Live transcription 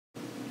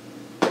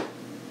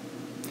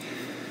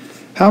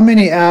How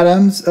many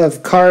atoms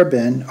of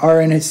carbon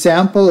are in a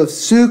sample of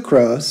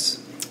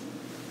sucrose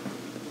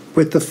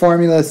with the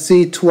formula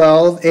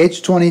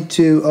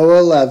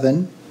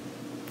C12H22O11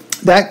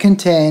 that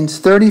contains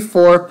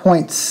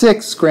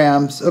 34.6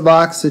 grams of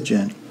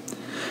oxygen?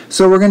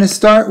 So we're going to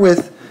start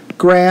with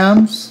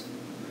grams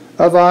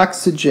of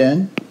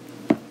oxygen,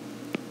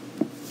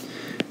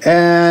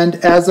 and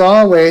as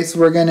always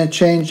we're going to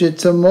change it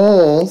to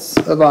moles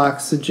of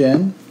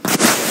oxygen.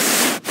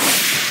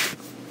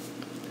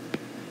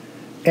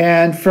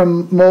 And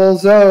from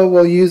moles O,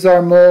 we'll use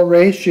our mole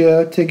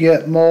ratio to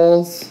get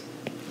moles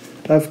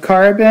of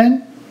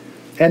carbon,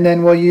 and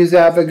then we'll use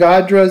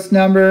Avogadro's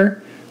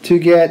number to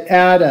get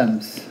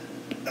atoms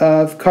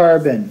of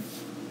carbon.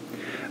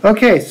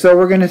 Okay, so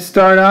we're going to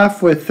start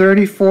off with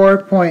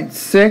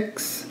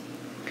 34.6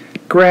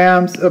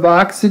 grams of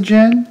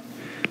oxygen,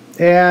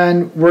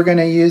 and we're going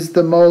to use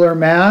the molar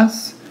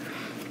mass.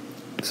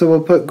 So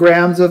we'll put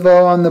grams of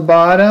O on the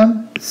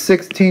bottom,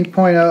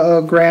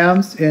 16.00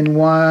 grams in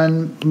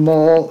 1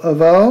 mole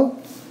of O.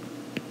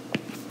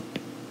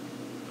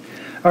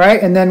 All right,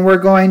 and then we're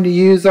going to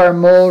use our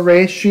mole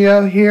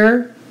ratio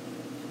here.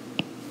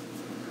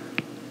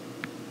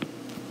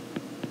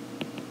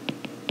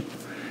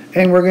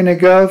 And we're going to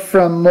go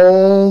from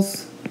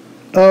moles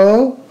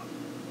O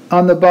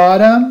on the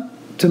bottom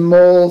to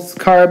moles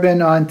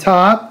carbon on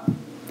top.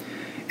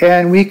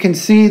 And we can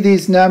see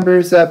these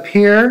numbers up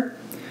here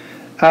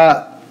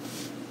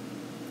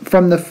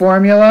from the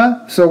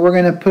formula. So we're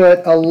going to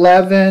put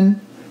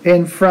 11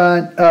 in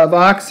front of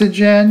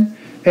oxygen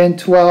and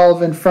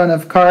 12 in front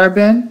of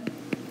carbon.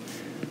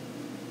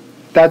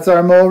 That's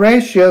our mole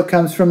ratio,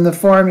 comes from the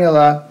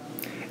formula.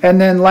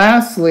 And then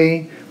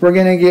lastly, we're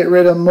going to get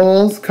rid of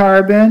moles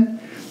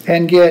carbon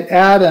and get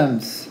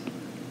atoms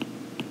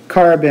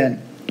carbon.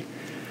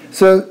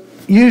 So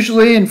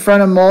usually in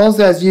front of moles,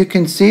 as you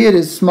can see, it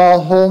is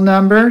small whole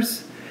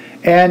numbers.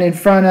 And in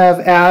front of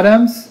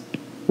atoms,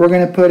 we're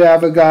going to put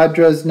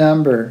Avogadro's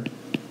number.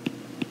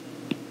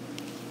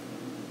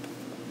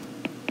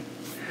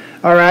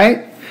 All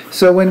right,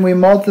 so when we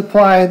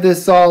multiply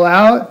this all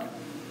out,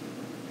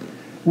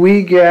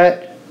 we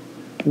get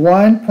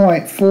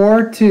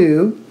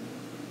 1.42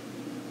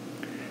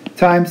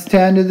 times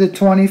 10 to the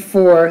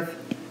 24th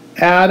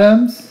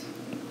atoms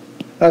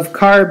of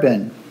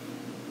carbon.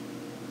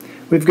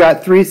 We've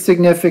got 3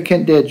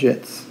 significant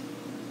digits.